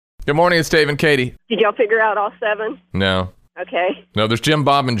Good morning, it's Dave and Katie. Did y'all figure out all 7? No. Okay. No, there's Jim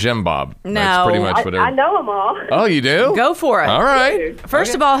Bob and Jim Bob. No. That's pretty much whatever. I know them all. Oh, you do? Go for it. All right.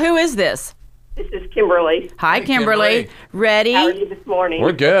 First of all, who is this? This is Kimberley. Hi, Hey, Kimberly. Ready, How are you this morning?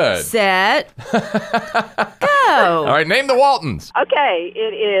 We're good. set, go. All right, name the Waltons. Okay,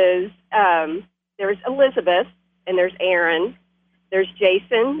 it is, there's Elizabeth, and there's Aaron. There's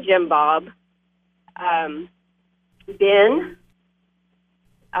Jason, Jim Bob, Ben.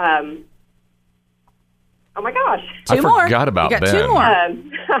 Oh, my gosh. Two more. I forgot about you got Ben. 2 more.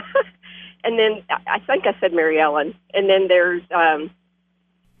 And then I think I said Mary Ellen. And then there's, oh,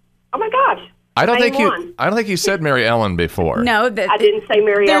 my gosh. I don't Name think one. you said Mary Ellen before. No, I didn't say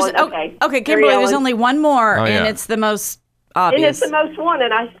Mary there's Ellen. Okay. Okay, Kimberly, Mary there's Ellen. only one more, Oh, yeah. and it's the most And obvious. it's the most one,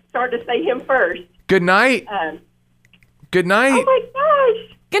 and I started to say him first. Good night. Good night. Oh, my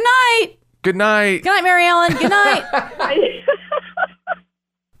gosh. Good night. Good night. Good night, Mary Ellen. Good night.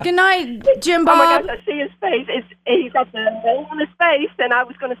 Good night, Jim Oh Bob. my gosh, I see his face. He's got the hole on his face, and I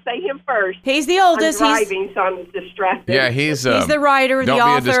was going to say him first. He's the I'm oldest. driving, so I'm distracted. Yeah, he's He's the writer, the don't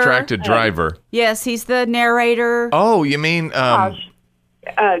author. be a distracted driver. Yes, he's the narrator. Oh, you mean Gosh.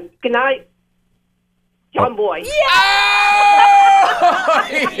 Good night, John Boy.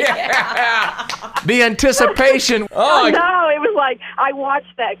 yeah. The anticipation. Oh, No, it was like I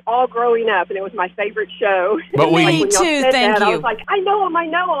watched that all growing up, and it was my favorite show. But we- Like, Me when y'all too, said thank that, I you. was like, I know him.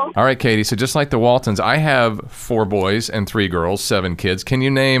 All right, Katie. So just like the Waltons, I have 4 boys and 3 girls, 7 kids. Can you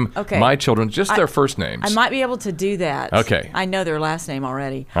name Okay. my children just their first names? I might be able to do that. Okay. I know their last name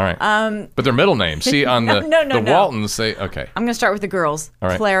already. All right. But their middle names. See, on the No. Waltons, they okay. I'm going to start with the girls. All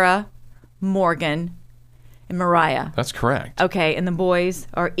right. Clara, Morgan, and Mariah. That's correct. Okay, and the boys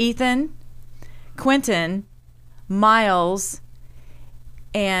are Ethan, Quentin, Miles,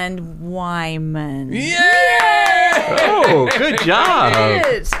 and Wyman. Oh, good job.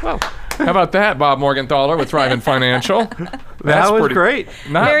 Yes. How about that, Bob Morgenthaler with Thriving Financial? That was great.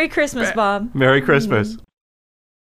 Not Merry Christmas, Bob. Merry Christmas.